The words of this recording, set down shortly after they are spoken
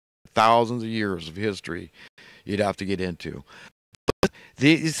thousands of years of history you'd have to get into. But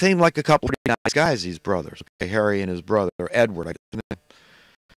they seem like a couple of pretty nice guys, these brothers. Okay, Harry and his brother, Edward. It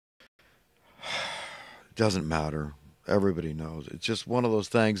doesn't matter. Everybody knows. It's just one of those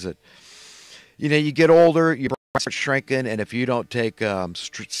things that, you get older, you start shrinking, and if you don't take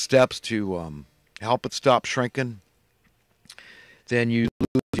steps to help it stop shrinking, then you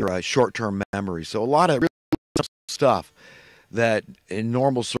lose your short-term memory. So a lot of really stuff that in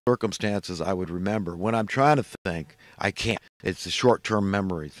normal circumstances I would remember. When I'm trying to think, I can't. It's a short-term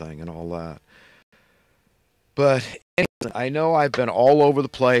memory thing and all that. But anyway, I know I've been all over the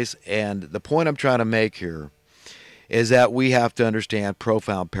place, and the point I'm trying to make here is that we have to understand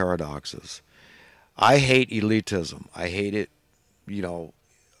profound paradoxes. I hate elitism. I hate it,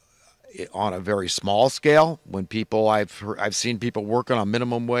 on a very small scale. When I've seen people working on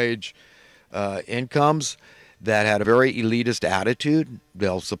minimum wage incomes that had a very elitist attitude.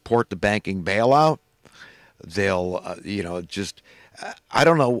 They'll support the banking bailout. They'll, I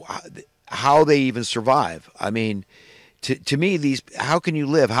don't know how they even survive. I mean, to me, how can you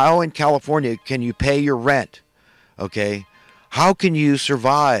live? How in California can you pay your rent? Okay, how can you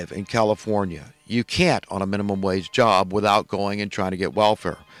survive in California? You can't on a minimum wage job without going and trying to get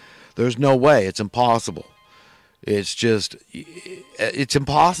welfare. There's no way. It's impossible. It's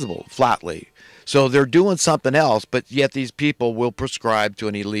impossible, flatly. So they're doing something else, but yet these people will prescribe to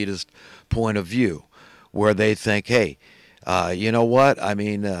an elitist point of view where they think, hey, you know what? I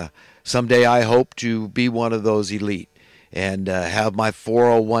mean, someday I hope to be one of those elite and have my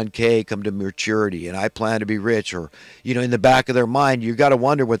 401k come to maturity, and I plan to be rich. Or, in the back of their mind, you got to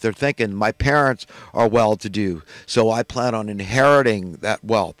wonder what they're thinking. My parents are well-to-do, so I plan on inheriting that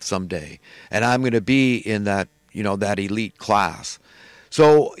wealth someday, and I'm going to be in that, that elite class.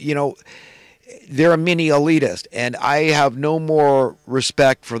 So, they're a mini elitist, and I have no more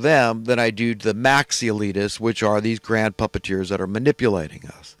respect for them than I do the maxi elitists, which are these grand puppeteers that are manipulating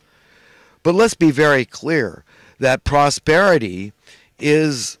us. But let's be very clear that prosperity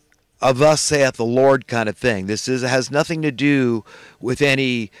is a thus saith the Lord kind of thing. This has nothing to do with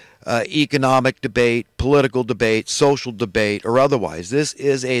any economic debate, political debate, social debate, or otherwise. This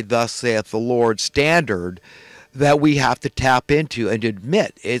is a thus saith the Lord standard that we have to tap into and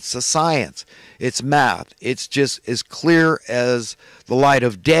admit. It's a science. It's math. It's just as clear as the light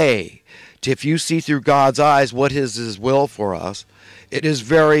of day. If you see through God's eyes what is His will for us, it is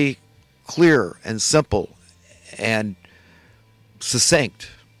very clear and simple and succinct.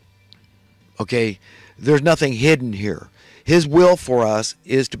 Okay? There's nothing hidden here. His will for us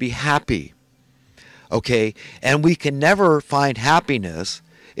is to be happy. Okay? And we can never find happiness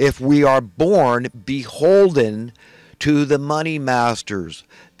if we are born beholden to the money masters.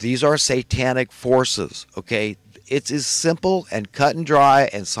 These are satanic forces. Okay? It's as simple and cut and dry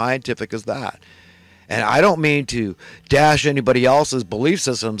and scientific as that. And I don't mean to dash anybody else's belief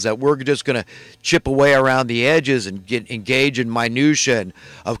systems that we're just going to chip away around the edges and engage in minutia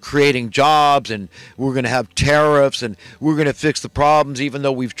of creating jobs, and we're going to have tariffs, and we're going to fix the problems, even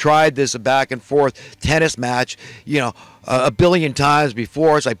though we've tried this back and forth tennis match, a billion times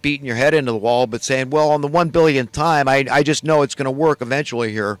before. It's like beating your head into the wall, but saying, well, on the 1 billionth time, I just know it's going to work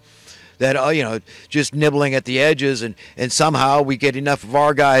eventually here. That, just nibbling at the edges, and somehow we get enough of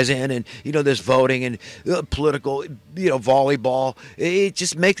our guys in, and, this voting and political, volleyball. It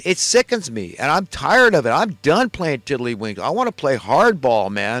sickens me, and I'm tired of it. I'm done playing tiddlywinks. I want to play hardball,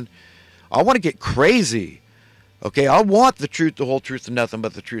 man. I want to get crazy. Okay, I want the truth, the whole truth, and nothing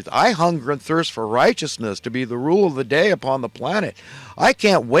but the truth. I hunger and thirst for righteousness to be the rule of the day upon the planet. I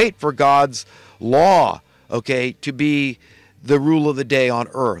can't wait for God's law, okay, to be the rule of the day on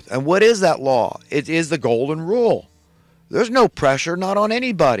earth. And what is that law? It is the golden rule. There's no pressure, not on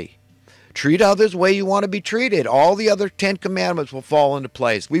anybody. Treat others the way you want to be treated. All the other 10 commandments will fall into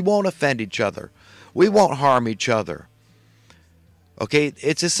place. We won't offend each other. We won't harm each other. Okay,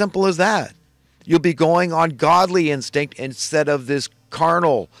 it's as simple as that. You'll be going on godly instinct instead of this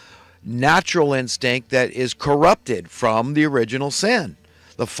carnal, natural instinct that is corrupted from the original sin.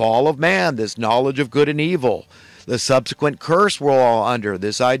 The fall of man, this knowledge of good and evil, the subsequent curse we're all under,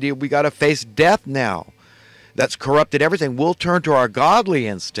 this idea we got to face death now, that's corrupted everything. We'll turn to our godly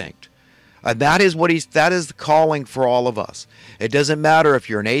instinct. And that is the calling for all of us. It doesn't matter if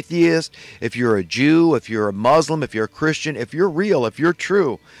you're an atheist, if you're a Jew, if you're a Muslim, if you're a Christian, if you're real, if you're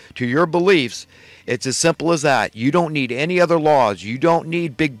true to your beliefs. It's as simple as that. You don't need any other laws. You don't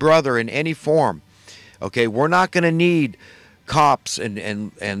need Big Brother in any form. Okay, we're not going to need cops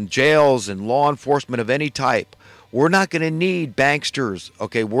and jails and law enforcement of any type. We're not going to need banksters,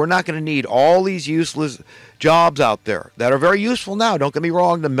 okay? We're not going to need all these useless jobs out there that are very useful now. Don't get me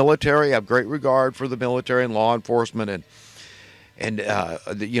wrong. The military, I have great regard for the military and law enforcement, and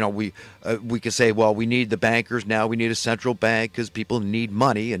we could say, well, we need the bankers now. We need a central bank because people need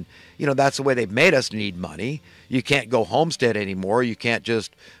money, and that's the way they've made us need money. You can't go homestead anymore. You can't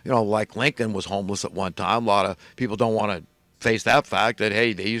just like Lincoln was homeless at one time. A lot of people don't want to face that fact that,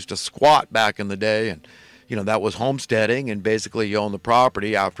 hey, they used to squat back in the day, and that was homesteading, and basically you own the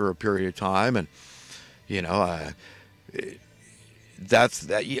property after a period of time, and that's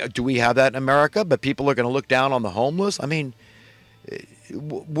that. Do we have that in America? But people are going to look down on the homeless. I mean,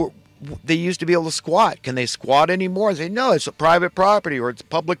 they used to be able to squat. Can they squat anymore? And say, no, it's a private property or it's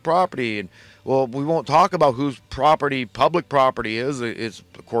public property. And well, we won't talk about whose property public property is. It's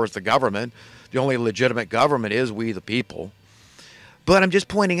of course the government. The only legitimate government is we the people. But I'm just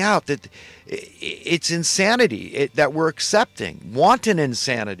pointing out that it's insanity that we're accepting, wanton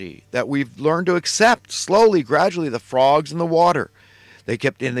insanity that we've learned to accept slowly, gradually. The frogs in the water, they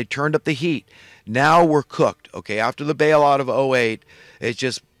turned up the heat. Now we're cooked. Okay, after the bailout of '08,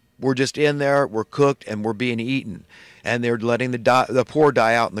 we're just in there, we're cooked, and we're being eaten, and they're letting the poor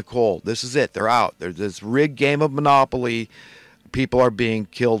die out in the cold. This is it. They're out. There's this rigged game of Monopoly. People are being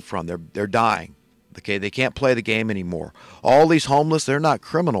killed from. They're dying. Okay, they can't play the game anymore. All these homeless, they're not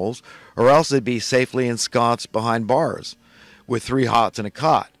criminals, or else they'd be safely ensconced behind bars with 3 hots and a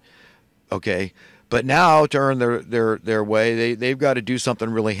cot. Okay, but now to earn their way, they've got to do something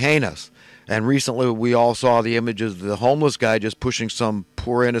really heinous. And recently we all saw the images of the homeless guy just pushing some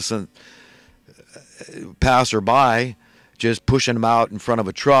poor innocent passerby, just pushing him out in front of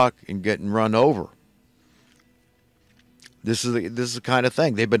a truck and getting run over. This is the kind of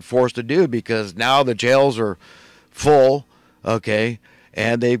thing they've been forced to do because now the jails are full, okay,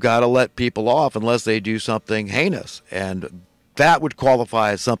 and they've got to let people off unless they do something heinous. And that would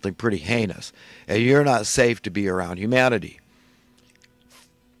qualify as something pretty heinous. And you're not safe to be around humanity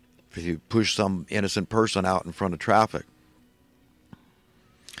if you push some innocent person out in front of traffic.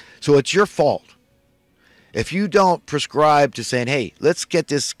 So it's your fault. If you don't prescribe to saying, hey, let's get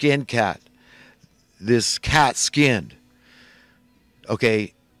this cat skinned,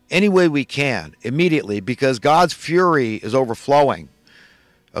 okay, any way we can, immediately, because God's fury is overflowing.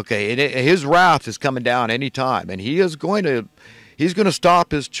 Okay, and his wrath is coming down any time, and he's going to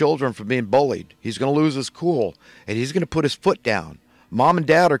stop his children from being bullied. He's going to lose his cool, and he's going to put his foot down. Mom and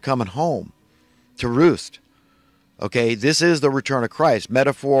dad are coming home to roost. Okay, this is the return of Christ,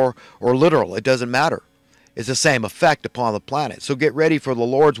 metaphor or literal, it doesn't matter. It's the same effect upon the planet. So get ready for the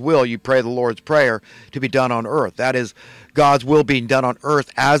Lord's will. You pray the Lord's Prayer to be done on earth. That is God's will being done on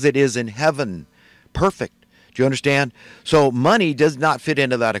earth as it is in heaven. Perfect. Do you understand? So money does not fit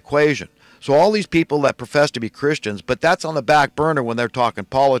into that equation. So all these people that profess to be Christians, but that's on the back burner when they're talking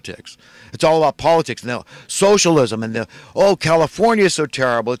politics. It's all about politics and socialism and California is so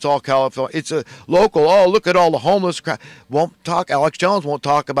terrible. It's all California. It's a local. Oh, look at all the homeless. Alex Jones won't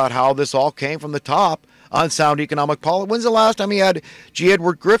talk about how this all came from the top. Unsound economic policy. When's the last time he had G.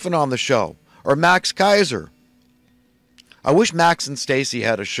 Edward Griffin on the show? Or Max Kaiser? I wish Max and Stacy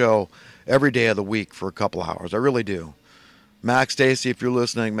had a show every day of the week for a couple hours. I really do. Max, Stacy, if you're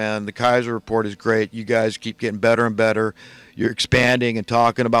listening, man, the Kaiser Report is great. You guys keep getting better and better. You're expanding and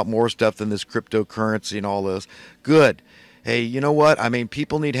talking about more stuff than this cryptocurrency and all this. Good. Hey, you know what? I mean,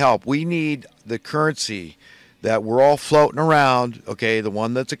 people need help. We need the currency that we're all floating around, okay, the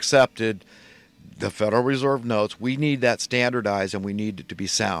one that's accepted, the Federal Reserve notes. We need that standardized, and we need it to be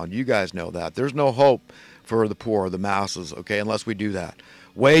sound. You guys know that. There's no hope for the poor, the masses, okay, unless we do that.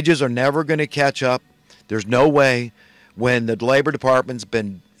 Wages are never going to catch up. There's no way. When the Labor Department's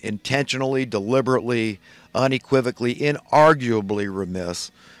been intentionally, deliberately, unequivocally, inarguably remiss,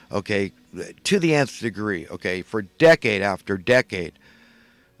 okay, to the nth degree, okay, for decade after decade,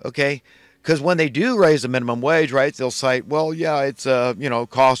 okay, because when they do raise the minimum wage, right, they'll cite, well, yeah, it's a,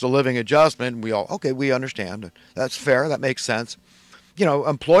 cost of living adjustment. We understand. That's fair. That makes sense.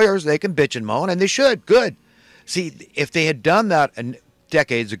 Employers, they can bitch and moan, and they should. Good. See, if they had done that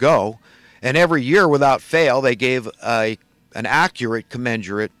decades ago, and every year without fail, they gave an accurate,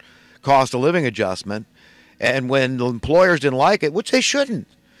 commensurate cost of living adjustment. And when the employers didn't like it, which they shouldn't,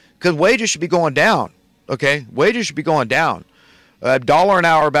 because wages should be going down, okay? Wages should be going down. $1 an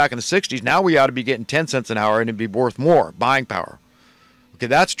hour back in the 60s, now we ought to be getting 10 cents an hour and it'd be worth more, buying power. Okay,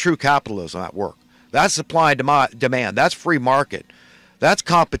 that's true capitalism at work. That's supply and demand. That's free market. That's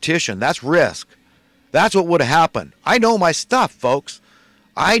competition. That's risk. That's what would have happened. I know my stuff, folks.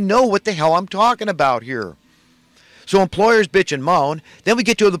 I know what the hell I'm talking about here. So employers bitch and moan. Then we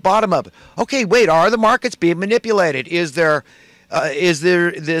get to the bottom of it. Okay, wait, are the markets being manipulated? Is there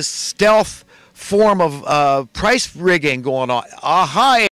this stealth form of price rigging going on. Hi.